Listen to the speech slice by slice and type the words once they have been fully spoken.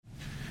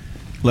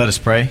Let us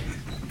pray.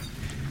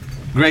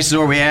 Gracious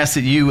Lord, we ask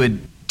that you would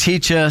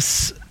teach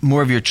us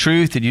more of your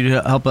truth, that you'd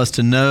help us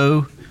to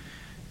know,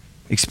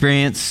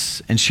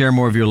 experience, and share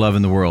more of your love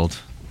in the world.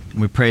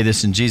 And we pray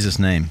this in Jesus'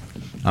 name.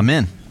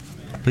 Amen.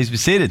 Please be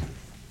seated.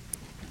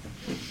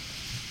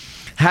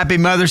 Happy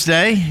Mother's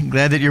Day.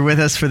 Glad that you're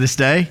with us for this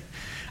day.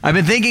 I've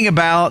been thinking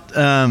about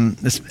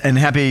this, and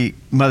happy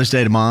Mother's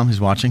Day to Mom who's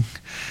watching.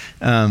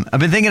 I've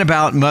been thinking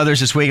about mothers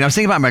this week, and I was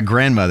thinking about my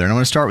grandmother, and I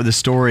want to start with a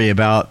story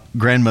about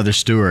Grandmother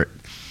Stewart.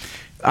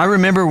 I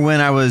remember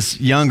when I was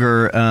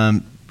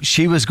younger,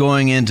 she was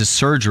going into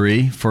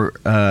surgery for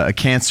a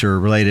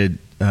cancer-related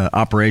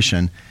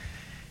operation,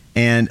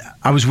 and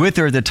I was with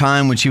her at the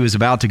time when she was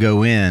about to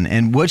go in,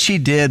 and what she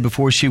did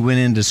before she went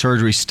into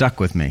surgery stuck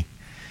with me,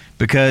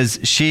 because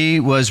she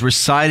was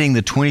reciting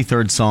the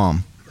 23rd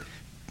Psalm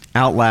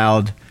out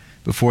loud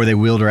before they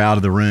wheeled her out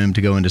of the room to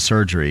go into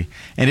surgery.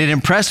 And it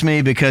impressed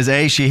me because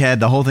A, she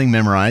had the whole thing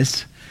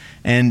memorized,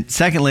 and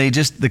secondly,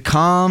 just the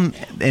calm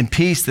and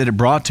peace that it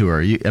brought to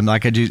her. I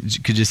could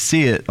just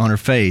see it on her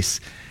face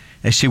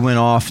as she went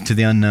off to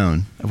the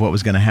unknown of what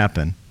was going to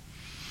happen.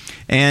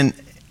 And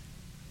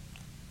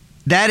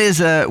that is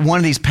one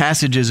of these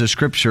passages of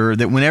Scripture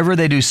that whenever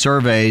they do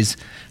surveys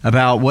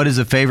about what is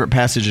a favorite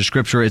passage of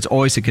Scripture, it's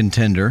always a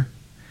contender.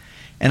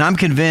 And I'm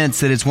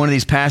convinced that it's one of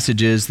these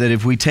passages that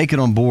if we take it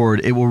on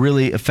board, it will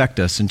really affect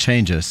us and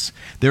change us.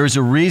 There is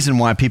a reason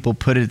why people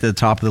put it at the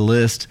top of the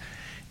list.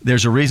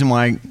 There's a reason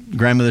why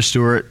Grandmother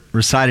Stewart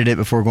recited it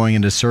before going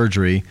into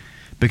surgery,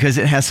 because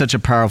it has such a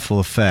powerful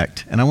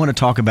effect. And I want to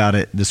talk about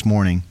it this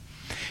morning.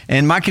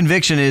 And my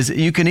conviction is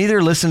you can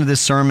either listen to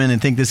this sermon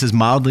and think this is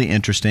mildly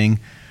interesting,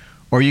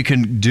 or you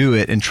can do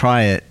it and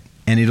try it,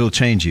 and it'll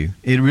change you.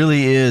 It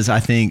really is, I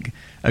think,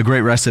 a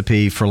great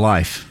recipe for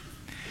life.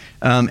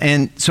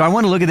 And so I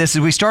want to look at this.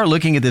 As we start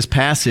looking at this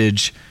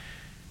passage,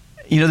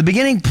 the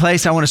beginning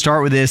place I want to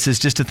start with this is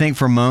just to think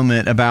for a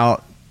moment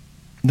about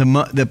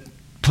the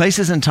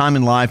places and time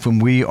in life when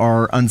we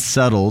are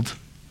unsettled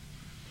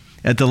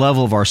at the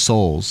level of our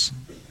souls,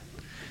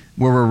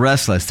 where we're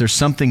restless. There's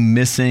something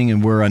missing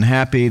and we're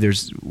unhappy.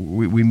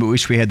 We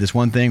wish we had this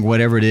one thing,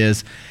 whatever it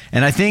is.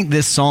 And I think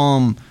this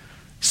psalm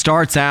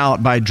starts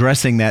out by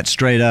addressing that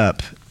straight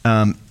up,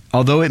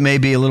 although it may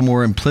be a little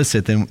more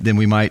implicit than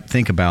we might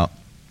think about.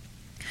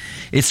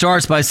 It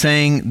starts by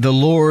saying, "The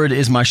Lord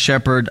is my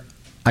shepherd,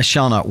 I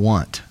shall not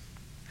want."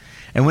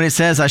 And when it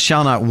says, "I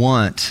shall not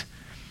want,"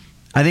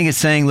 I think it's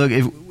saying, look,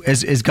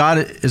 as God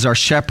is our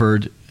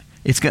shepherd,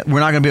 we're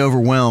not going to be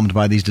overwhelmed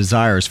by these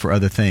desires for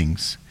other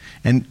things.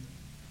 And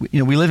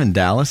we live in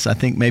Dallas. I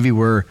think maybe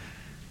we're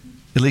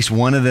at least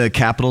one of the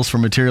capitals for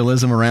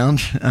materialism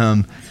around.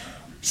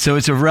 So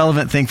it's a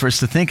relevant thing for us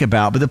to think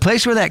about. But the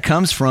place where that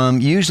comes from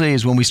usually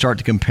is when we start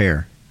to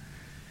compare.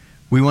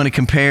 We want to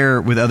compare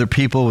with other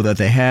people, with what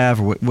they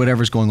have, or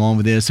whatever's going on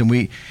with this.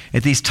 And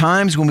at these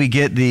times when we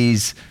get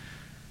these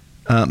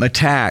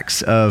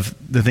attacks of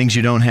the things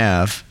you don't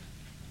have,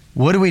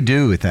 what do we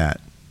do with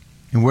that?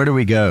 And where do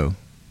we go?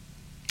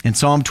 And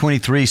Psalm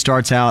 23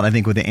 starts out, I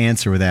think, with the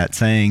answer with that,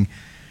 saying,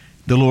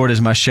 "The Lord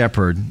is my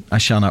shepherd, I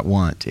shall not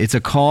want." It's a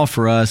call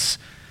for us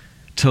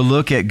to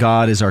look at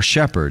God as our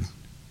shepherd,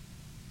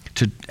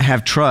 to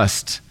have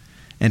trust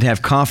and to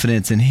have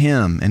confidence in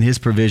Him and His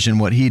provision,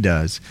 what He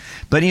does.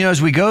 But,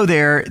 as we go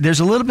there's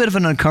a little bit of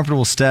an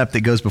uncomfortable step that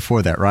goes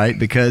before that, right?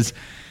 Because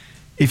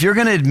if you're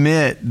going to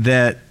admit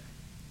that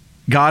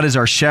God is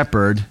our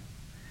shepherd,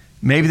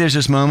 maybe there's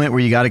this moment where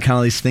you got to kind of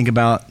at least think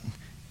about,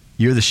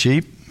 you're the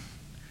sheep,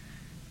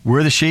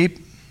 we're the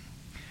sheep,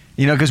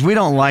 because we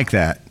don't like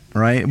that,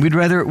 right? We'd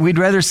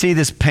rather see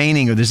this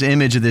painting or this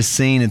image of this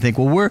scene and think,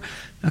 well,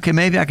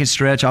 maybe I can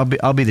stretch. I'll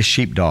be the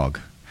sheepdog.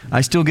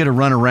 I still get to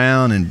run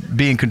around and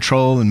be in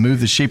control and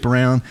move the sheep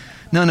around.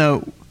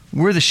 No,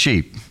 we're the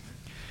sheep.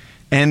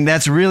 And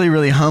that's really,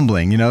 really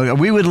humbling.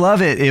 We would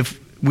love it if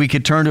we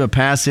could turn to a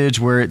passage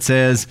where it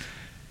says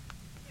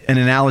an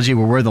analogy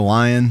where we're the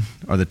lion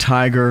or the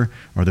tiger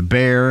or the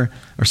bear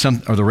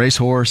or the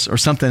racehorse or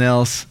something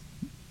else.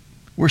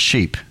 We're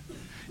sheep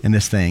in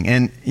this thing.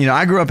 And,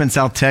 I grew up in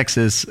South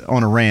Texas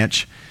on a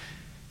ranch,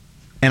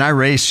 and I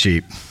raised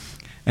sheep.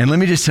 And let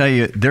me just tell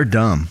you, they're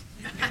dumb.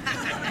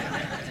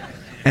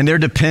 And they're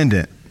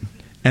dependent.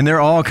 And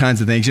they're all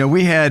kinds of things.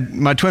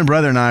 My twin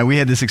brother and I, we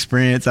had this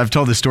experience. I've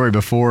told this story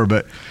before,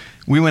 but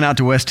we went out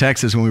to West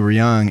Texas when we were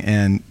young,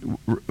 and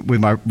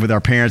with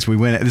our parents,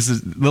 this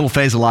is a little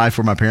phase of life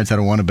where my parents had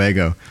a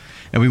Winnebago.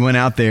 And we went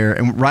out there,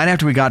 and right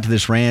after we got to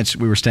this ranch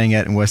we were staying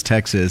at in West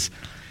Texas,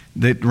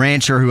 the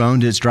rancher who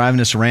owned it's driving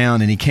us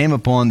around, and he came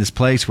upon this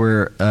place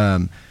where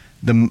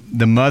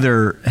the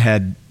mother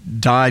had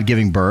died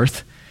giving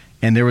birth,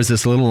 and there was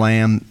this little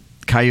lamb.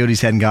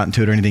 Coyotes hadn't gotten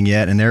to it or anything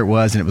yet, and there it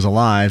was, and it was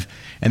alive.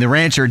 And the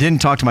rancher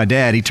didn't talk to my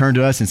dad. He turned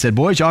to us and said,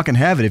 "Boys, y'all can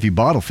have it if you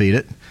bottle feed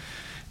it."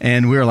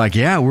 And we were like,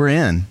 "Yeah, we're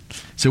in."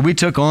 So we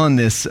took on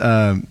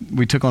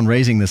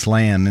raising this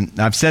lamb. And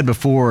I've said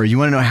before, you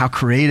want to know how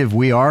creative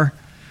we are?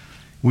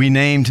 We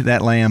named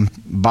that lamb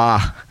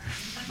Bah.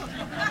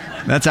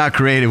 That's how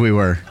creative we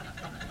were.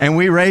 And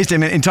we raised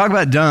him. And talk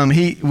about dumb.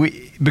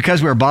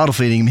 because we were bottle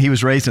feeding him, he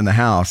was raised in the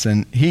house,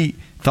 and he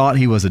thought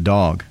he was a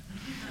dog.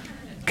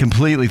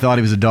 Completely thought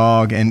he was a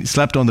dog, and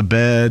slept on the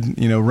bed,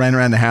 ran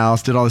around the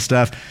house, did all this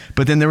stuff.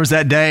 But then there was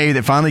that day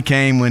that finally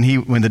came when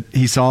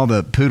he saw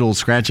the poodle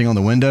scratching on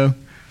the window,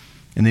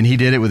 and then he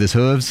did it with his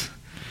hooves.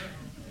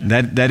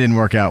 That didn't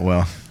work out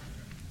well.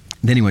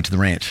 Then he went to the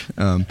ranch.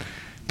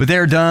 But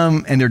they're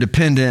dumb and they're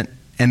dependent,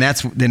 and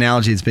that's the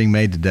analogy that's being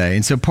made today.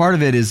 And so part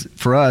of it is,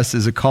 for us,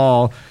 is a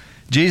call.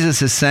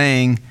 Jesus is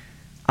saying,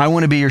 I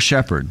want to be your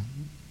shepherd.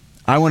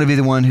 I want to be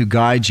the one who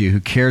guides you, who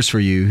cares for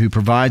you, who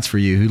provides for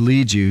you, who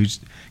leads you, who's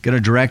going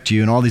to direct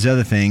you, and all these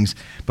other things.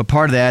 But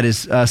part of that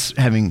is us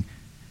having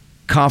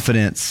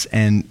confidence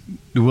and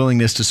the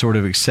willingness to sort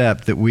of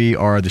accept that we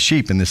are the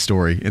sheep in this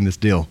story, in this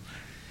deal.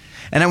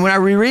 And when I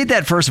reread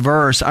that first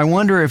verse, I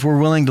wonder if we're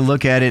willing to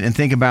look at it and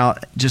think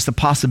about just the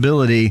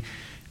possibility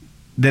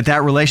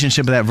that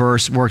relationship of that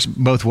verse works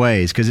both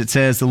ways, because it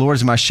says, the Lord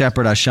is my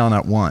shepherd, I shall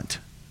not want.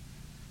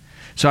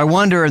 So I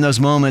wonder in those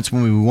moments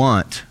when we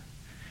want,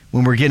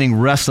 when we're getting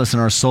restless in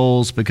our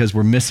souls because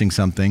we're missing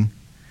something,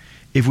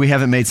 if we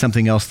haven't made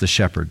something else the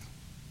shepherd.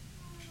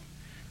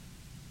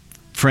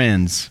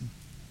 Friends,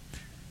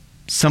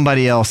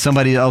 somebody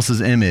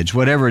else's image,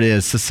 whatever it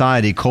is,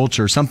 society,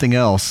 culture, something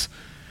else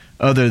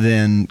other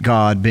than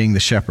God being the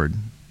shepherd.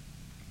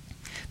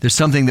 There's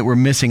something that we're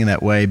missing in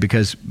that way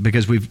because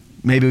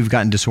we've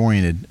gotten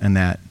disoriented in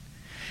that.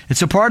 And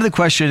so part of the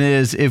question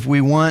is, if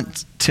we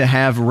want to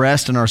have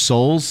rest in our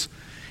souls,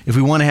 if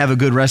we want to have a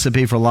good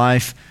recipe for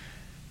life,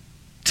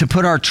 to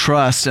put our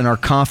trust and our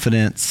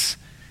confidence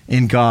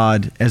in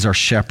God as our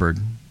shepherd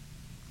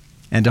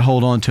and to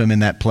hold on to him in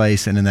that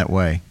place and in that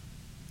way.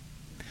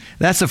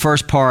 That's the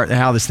first part of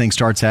how this thing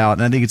starts out,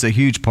 and I think it's a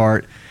huge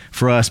part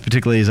for us,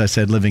 particularly, as I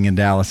said, living in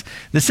Dallas.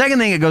 The second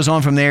thing that goes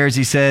on from there is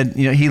he said,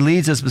 he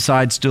leads us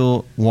beside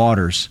still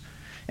waters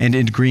and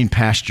in green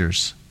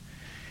pastures.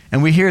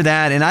 And we hear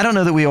that, and I don't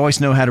know that we always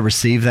know how to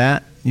receive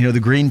that, the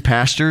green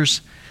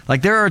pastures.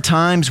 Like, there are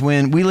times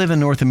when we live in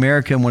North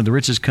America, one of the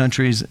richest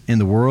countries in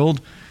the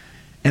world,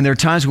 and there are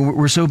times when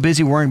we're so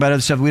busy worrying about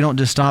other stuff, we don't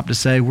just stop to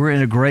say, we're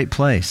in a great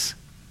place.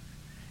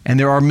 And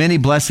there are many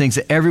blessings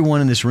that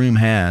everyone in this room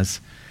has.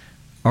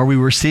 Are we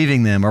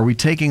receiving them? Are we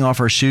taking off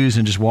our shoes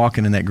and just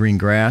walking in that green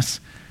grass?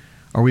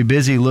 Are we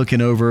busy looking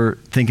over,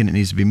 thinking it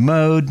needs to be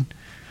mowed?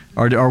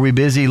 Or are we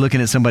busy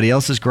looking at somebody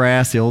else's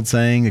grass, the old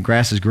saying, the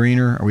grass is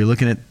greener? Are we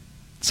looking at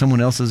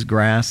someone else's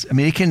grass? I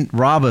mean, it can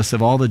rob us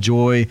of all the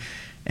joy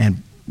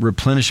and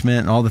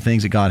replenishment and all the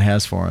things that God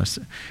has for us.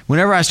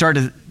 Whenever I start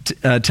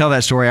to tell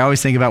that story, I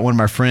always think about one of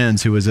my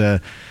friends who was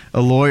a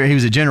lawyer. He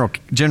was a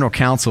general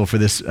counsel for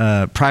this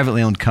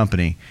privately owned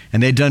company,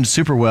 and they'd done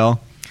super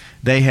well.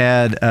 They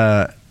had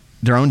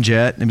their own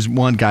jet. It was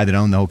one guy that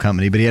owned the whole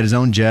company, but he had his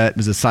own jet. It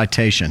was a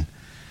Citation.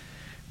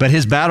 But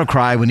his battle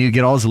cry when he would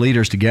get all his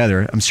leaders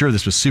together, I'm sure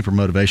this was super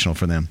motivational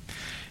for them.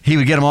 He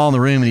would get them all in the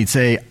room and he'd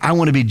say, I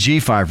want to be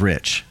G5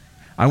 rich.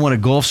 I want a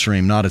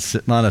Gulfstream, not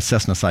a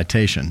Cessna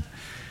Citation.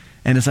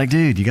 And it's like,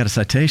 dude, you got a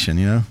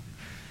Citation,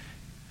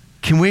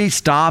 Can we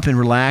stop and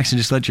relax and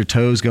just let your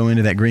toes go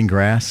into that green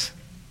grass?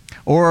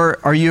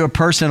 Or are you a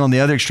person on the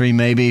other extreme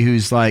maybe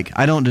who's like,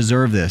 I don't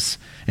deserve this,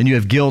 and you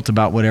have guilt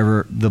about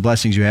whatever the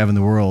blessings you have in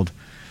the world?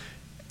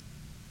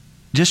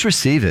 Just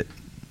receive it.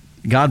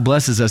 God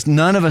blesses us.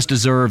 None of us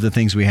deserve the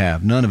things we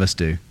have. None of us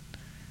do.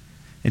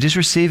 And just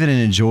receive it and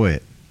enjoy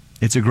it.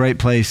 It's a great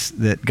place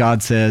that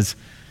God says,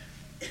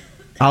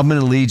 I'm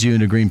going to lead you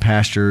into green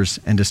pastures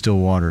and to still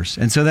waters.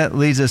 And so that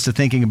leads us to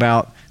thinking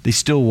about these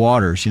still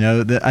waters.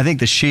 I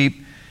think the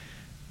sheep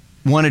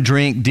want to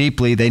drink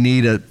deeply. They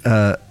need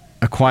a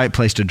quiet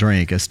place to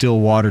drink, a still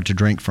water to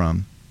drink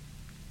from.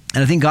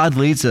 And I think God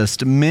leads us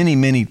to many,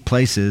 many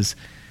places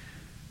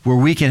where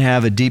we can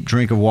have a deep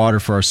drink of water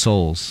for our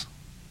souls.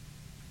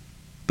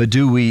 But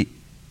do we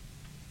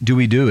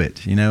do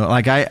it?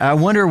 I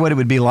wonder what it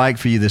would be like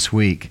for you this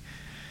week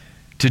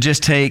to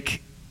just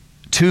take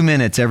 2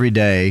 minutes every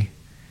day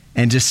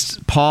and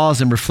just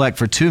pause and reflect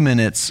for 2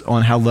 minutes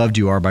on how loved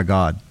you are by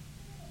God.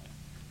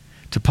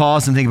 To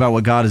pause and think about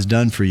what God has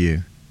done for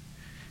you.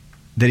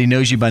 That he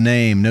knows you by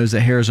name, knows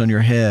the hairs on your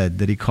head,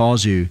 that he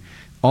calls you.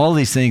 All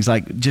these things,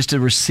 like just to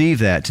receive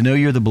that, to know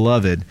you're the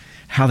beloved,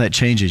 how that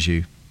changes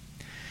you.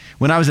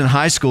 When I was in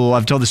high school,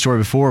 I've told this story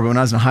before, but when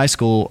I was in high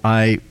school,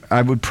 I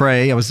would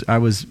pray. I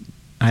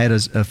had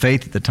a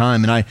faith at the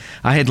time, and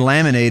I had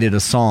laminated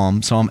a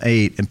Psalm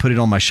 8, and put it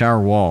on my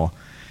shower wall.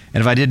 And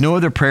if I did no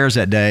other prayers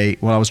that day,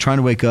 while I was trying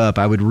to wake up,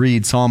 I would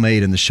read Psalm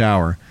 8 in the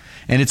shower.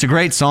 And it's a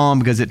great psalm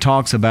because it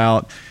talks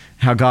about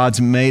how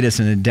God's made us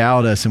and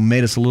endowed us and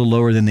made us a little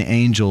lower than the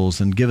angels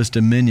and give us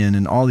dominion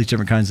and all these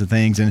different kinds of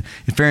things. And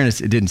in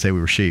fairness, it didn't say we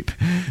were sheep,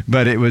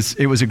 but it was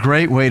a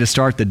great way to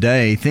start the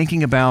day,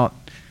 thinking about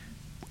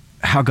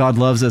how God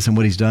loves us and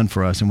what he's done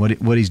for us and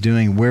what he's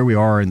doing, where we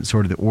are in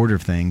sort of the order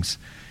of things.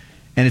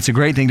 And it's a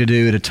great thing to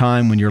do at a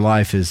time when your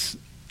life is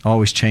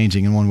always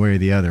changing in one way or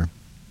the other.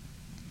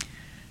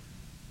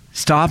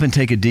 Stop and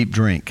take a deep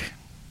drink.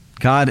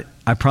 God,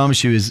 I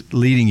promise you, is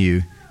leading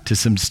you to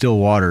some still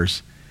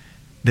waters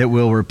that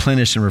will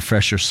replenish and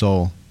refresh your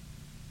soul.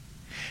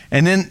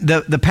 And then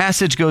the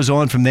passage goes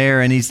on from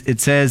there, and it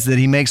says that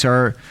he makes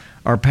our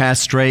path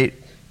straight.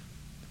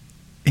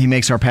 He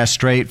makes our path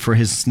straight for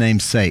his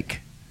name's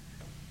sake.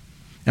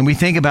 And we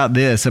think about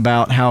this,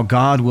 about how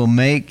God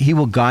he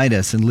will guide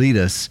us and lead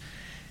us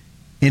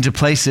into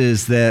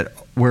places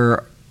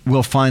where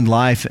we'll find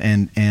life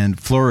and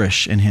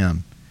flourish in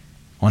him,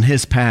 on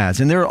his paths.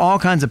 And there are all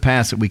kinds of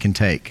paths that we can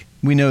take.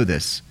 We know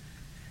this.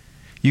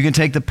 You can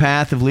take the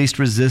path of least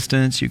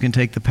resistance. You can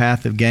take the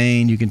path of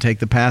gain. You can take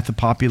the path of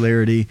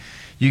popularity.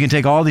 You can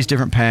take all these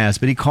different paths.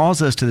 But he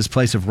calls us to this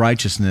place of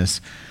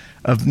righteousness,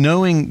 of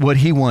knowing what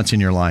he wants in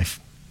your life,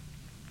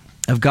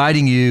 of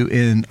guiding you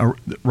in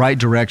right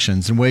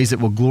directions in ways that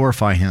will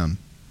glorify him.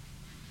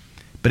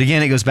 But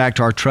again, it goes back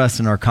to our trust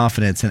and our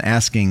confidence in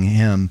asking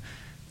him,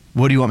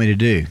 what do you want me to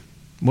do?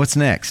 What's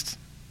next?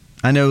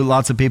 I know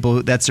lots of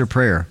people, that's their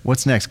prayer.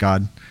 What's next,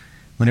 God?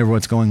 Whenever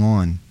what's going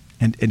on,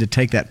 and to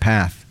take that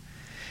path.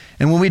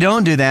 And when we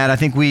don't do that, I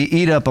think we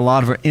eat up a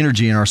lot of our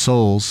energy in our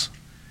souls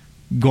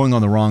going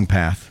on the wrong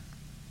path.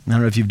 I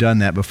don't know if you've done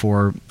that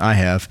before. I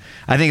have.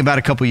 I think about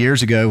a couple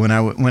years ago when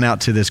I went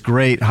out to this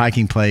great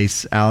hiking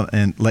place out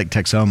in Lake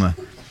Texoma.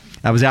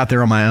 I was out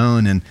there on my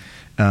own,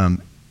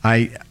 and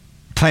I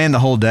planned the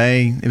whole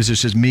day. It was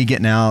just me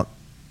getting out,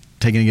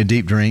 taking a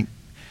deep drink.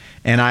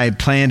 And I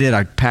planned it.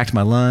 I packed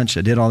my lunch.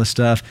 I did all this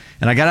stuff.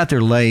 And I got out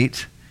there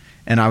late,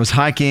 and I was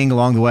hiking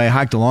along the way. I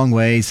hiked a long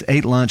ways,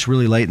 ate lunch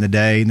really late in the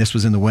day, and this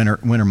was in the winter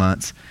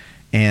months.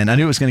 And I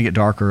knew it was going to get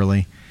dark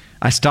early.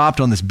 I stopped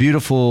on this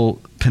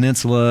beautiful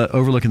peninsula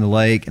overlooking the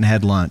lake and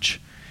had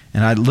lunch.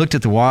 And I looked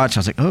at the watch.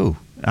 I was like, oh,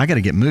 I got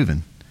to get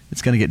moving.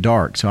 It's going to get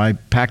dark. So I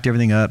packed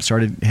everything up,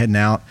 started heading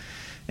out.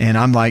 And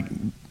I'm like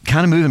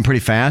kind of moving pretty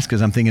fast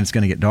because I'm thinking it's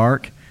going to get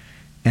dark.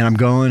 And I'm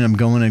going.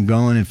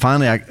 And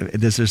finally,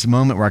 there's this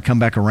moment where I come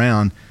back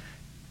around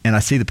and I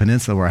see the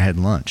peninsula where I had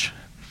lunch.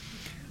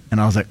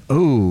 And I was like,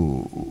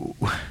 oh,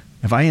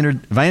 have I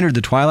entered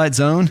the twilight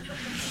zone?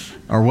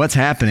 Or what's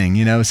happening,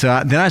 you know?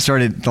 So then I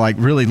started to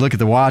really look at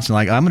the watch and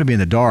I'm going to be in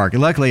the dark.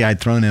 And luckily I'd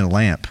thrown in a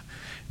lamp,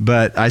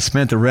 but I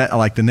spent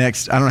the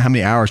next, I don't know how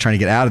many hours trying to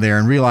get out of there,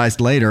 and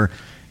realized later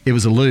it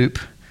was a loop.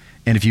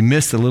 And if you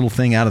missed the little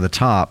thing out of the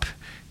top,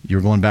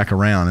 you're going back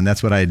around, and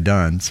that's what I had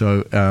done.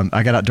 So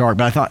I got out dark,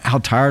 but I thought how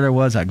tired I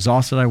was, how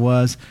exhausted I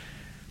was.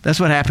 That's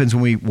what happens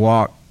when we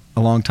walk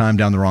a long time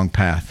down the wrong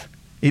path.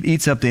 It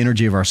eats up the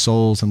energy of our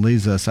souls and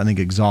leaves us, I think,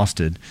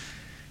 exhausted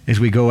as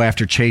we go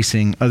after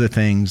chasing other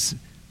things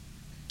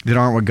that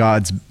aren't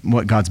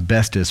what God's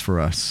best is for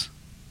us,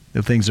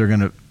 the things that are going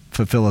to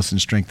fulfill us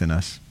and strengthen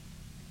us.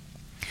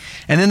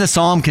 And then the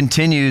psalm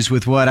continues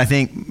with what I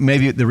think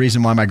maybe the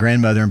reason why my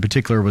grandmother in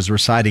particular was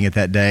reciting it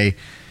that day,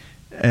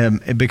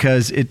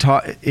 because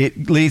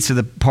it leads to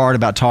the part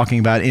about talking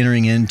about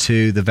entering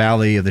into the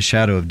valley of the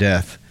shadow of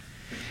death.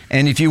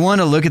 And if you want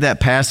to look at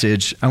that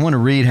passage, I want to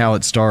read how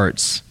it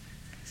starts,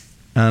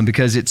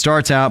 because it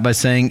starts out by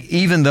saying,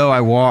 even though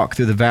I walk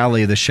through the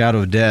valley of the shadow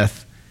of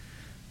death,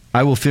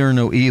 I will fear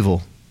no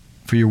evil,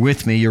 for you're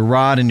with me. Your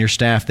rod and your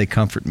staff, they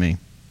comfort me.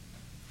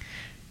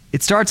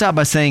 It starts out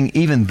by saying,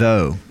 even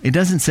though. It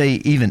doesn't say,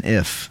 even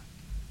if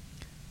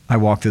I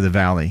walk through the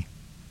valley.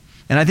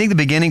 And I think the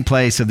beginning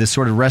place of this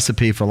sort of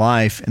recipe for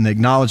life and the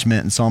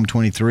acknowledgement in Psalm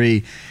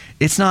 23,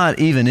 it's not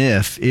even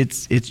if.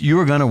 It's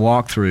you're going to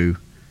walk through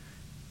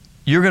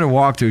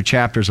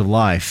chapters of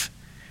life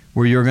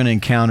where you're going to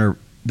encounter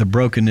the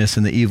brokenness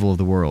and the evil of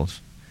the world.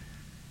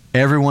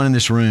 Everyone in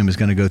this room is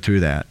going to go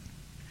through that.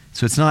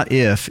 So it's not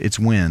if, it's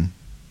when.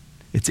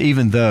 It's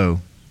even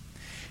though.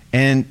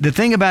 And the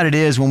thing about it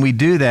is, when we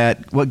do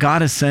that, what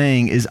God is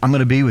saying is, I'm going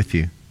to be with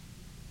you.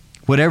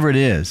 Whatever it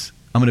is,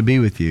 I'm going to be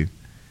with you.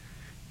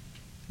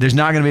 There's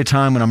not going to be a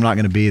time when I'm not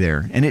going to be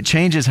there. And it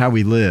changes how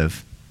we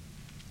live.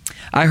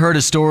 I heard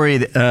a story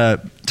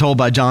told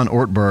by John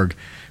Ortberg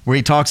where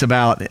he talks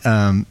about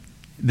that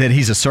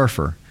he's a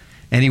surfer.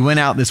 And he went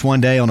out this one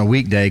day on a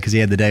weekday because he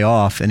had the day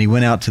off, and he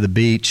went out to the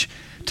beach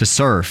to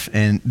surf,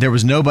 and there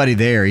was nobody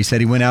there. He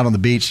said he went out on the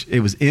beach. It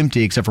was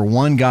empty except for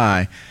one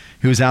guy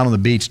who was out on the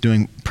beach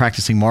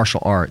practicing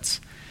martial arts.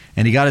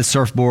 And he got his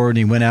surfboard and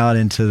he went out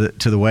into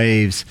the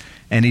waves,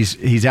 and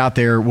he's out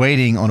there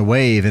waiting on a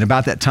wave. And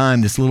about that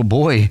time, this little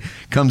boy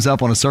comes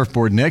up on a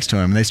surfboard next to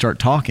him, and they start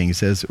talking. He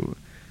says,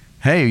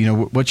 hey,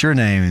 what's your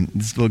name? And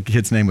this little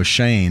kid's name was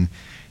Shane.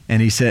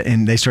 And he said,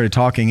 and they started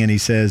talking, and he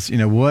says,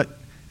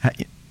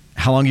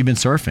 how long you been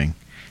surfing?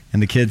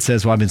 And the kid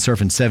says, well, I've been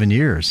surfing 7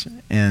 years.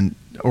 And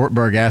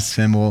Ortberg asks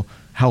him, well,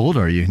 how old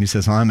are you? And he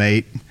says, well, I'm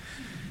 8.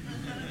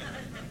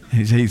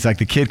 He's like,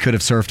 the kid could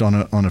have surfed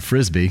on a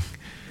Frisbee.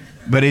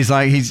 But he's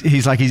like,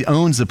 he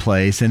owns the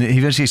place. And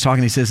eventually he's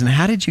talking, he says, and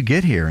how did you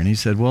get here? And he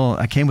said, well,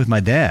 I came with my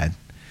dad.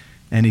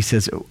 And he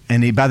says,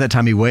 by that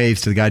time he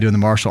waves to the guy doing the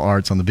martial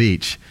arts on the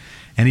beach.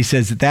 And he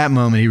says at that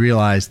moment he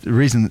realized the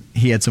reason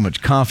he had so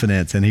much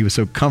confidence and he was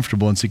so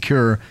comfortable and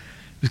secure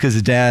was because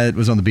his dad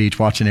was on the beach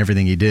watching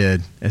everything he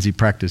did as he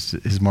practiced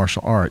his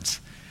martial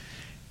arts.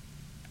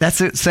 That's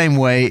the same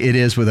way it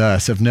is with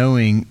us, of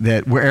knowing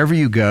that wherever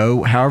you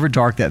go, however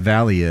dark that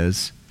valley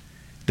is,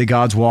 that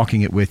God's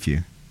walking it with you.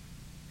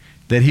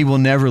 that he will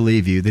never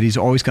leave you, that he's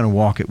always going to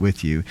walk it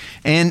with you.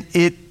 And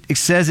it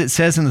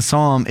says in the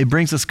psalm, it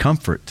brings us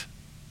comfort.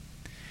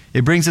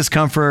 It brings us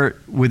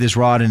comfort with his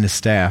rod and his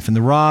staff. And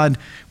the rod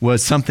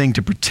was something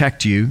to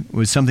protect you,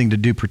 was something to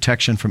do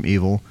protection from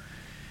evil.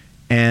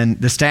 And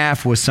the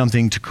staff was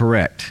something to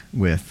correct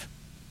with.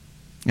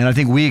 And I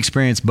think we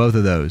experience both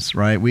of those,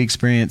 right? We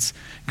experience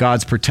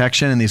God's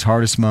protection in these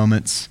hardest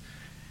moments.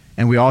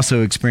 And we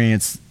also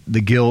experience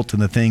the guilt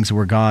and the things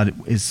where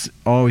God is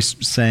always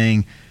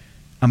saying,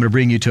 I'm going to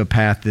bring you to a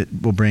path that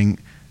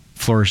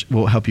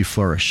will help you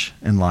flourish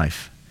in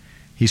life.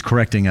 He's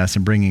correcting us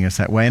and bringing us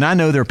that way. And I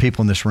know there are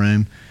people in this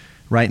room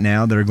right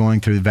now that are going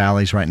through the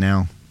valleys right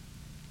now.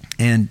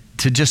 And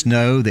to just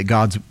know that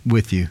God's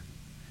with you.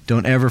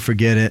 Don't ever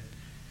forget it.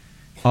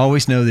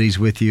 Always know that he's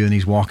with you and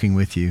he's walking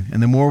with you.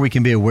 And the more we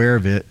can be aware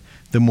of it,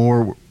 the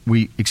more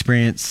we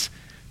experience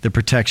the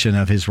protection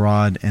of his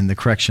rod and the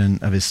correction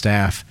of his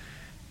staff,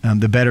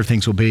 the better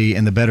things will be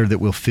and the better that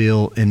we'll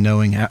feel in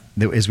knowing that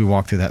as we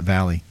walk through that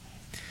valley.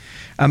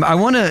 I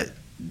want to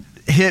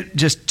hit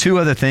just two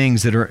other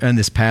things that are in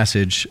this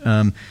passage.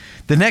 The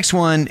next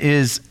one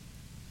is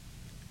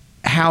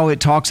how it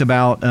talks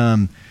about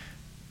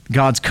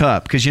God's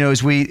cup. Because,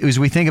 as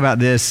we think about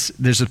this,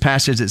 there's a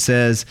passage that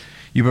says,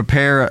 you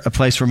prepare a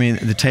place for me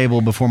at the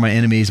table before my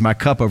enemies, my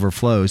cup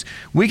overflows.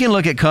 We can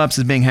look at cups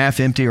as being half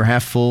empty or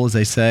half full, as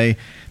they say.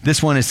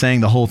 This one is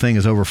saying the whole thing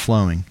is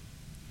overflowing.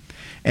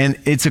 And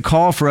it's a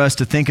call for us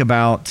to think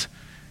about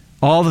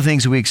all the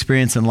things that we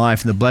experience in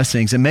life and the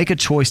blessings and make a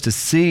choice to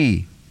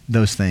see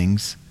those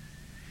things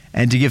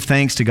and to give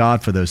thanks to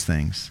God for those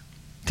things.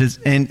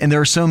 And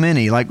there are so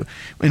many. Like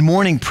in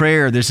morning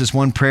prayer, there's this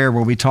one prayer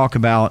where we talk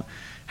about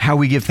how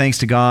we give thanks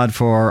to God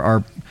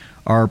for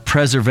our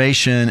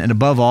preservation and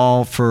above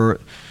all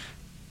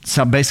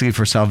basically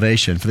for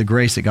salvation, for the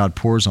grace that God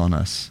pours on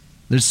us.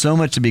 There's so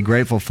much to be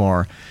grateful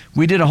for.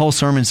 We did a whole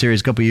sermon series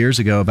a couple years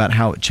ago about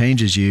how it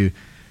changes you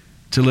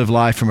to live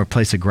life from a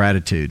place of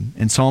gratitude.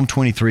 And Psalm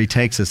 23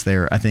 takes us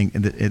there, I think,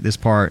 at this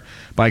part,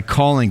 by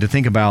calling to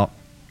think about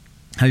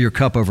how your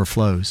cup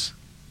overflows.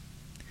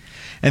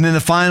 And then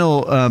the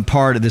final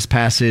part of this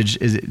passage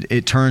is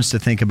it turns to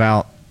think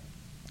about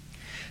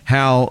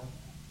how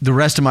the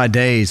rest of my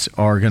days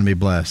are going to be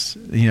blessed.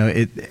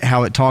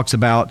 How it talks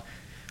about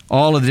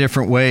all of the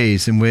different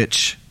ways in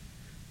which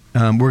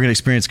we're going to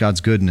experience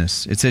God's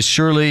goodness. It says,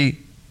 surely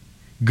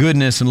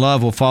goodness and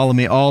love will follow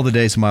me all the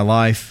days of my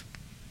life,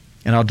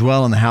 and I'll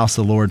dwell in the house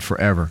of the Lord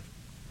forever.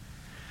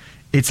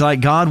 It's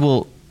like God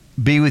will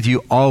be with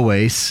you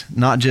always,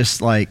 not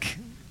just like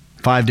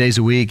 5 days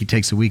a week. He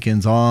takes the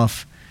weekends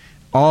off.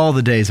 All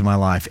the days of my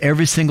life,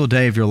 every single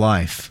day of your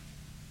life,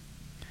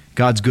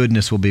 God's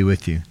goodness will be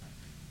with you.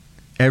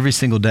 Every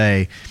single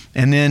day.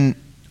 And then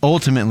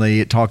ultimately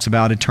it talks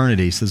about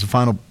eternity. So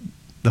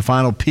the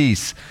final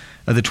piece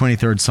of the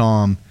 23rd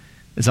Psalm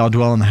is I'll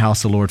dwell in the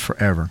house of the Lord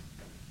forever.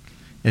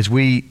 As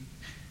we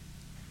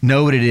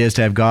know what it is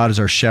to have God as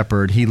our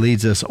shepherd, he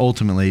leads us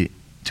ultimately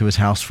to his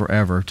house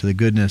forever, to the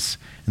goodness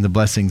and the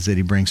blessings that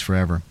he brings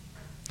forever.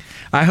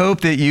 I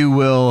hope that you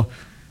will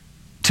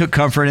took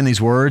comfort in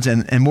these words,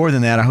 and more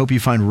than that, I hope you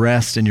find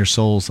rest in your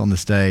souls on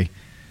this day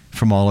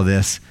from all of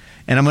this.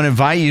 And I'm going to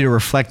invite you to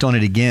reflect on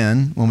it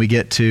again when we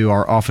get to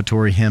our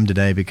offertory hymn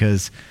today,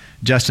 because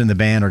Justin and the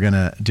band are going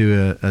to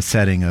do a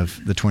setting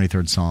of the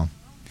 23rd Psalm.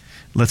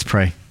 Let's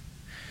pray.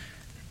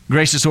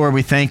 Gracious Lord,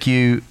 we thank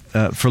you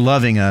for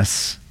loving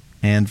us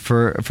and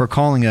for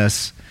calling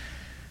us.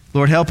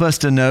 Lord, help us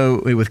to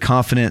know with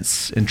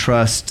confidence and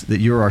trust that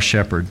you're our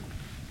shepherd,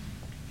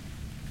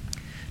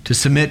 to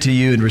submit to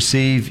you and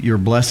receive your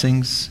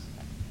blessings,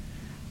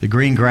 the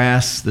green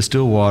grass, the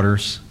still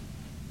waters.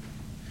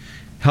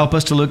 Help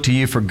us to look to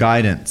you for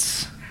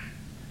guidance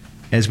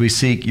as we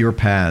seek your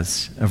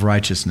paths of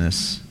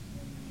righteousness.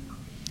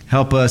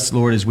 Help us,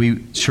 Lord, as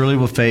we surely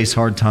will face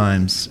hard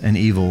times and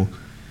evil,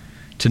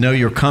 to know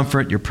your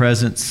comfort, your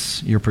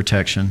presence, your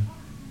protection.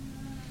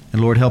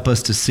 And Lord, help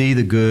us to see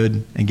the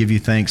good and give you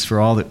thanks for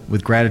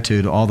with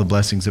gratitude, all the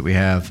blessings that we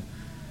have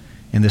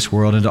in this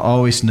world, and to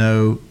always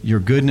know your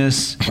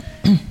goodness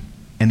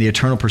and the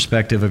eternal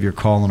perspective of your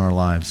call in our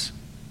lives.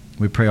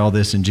 We pray all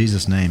this in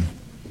Jesus' name.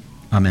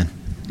 Amen.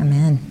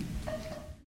 Amen.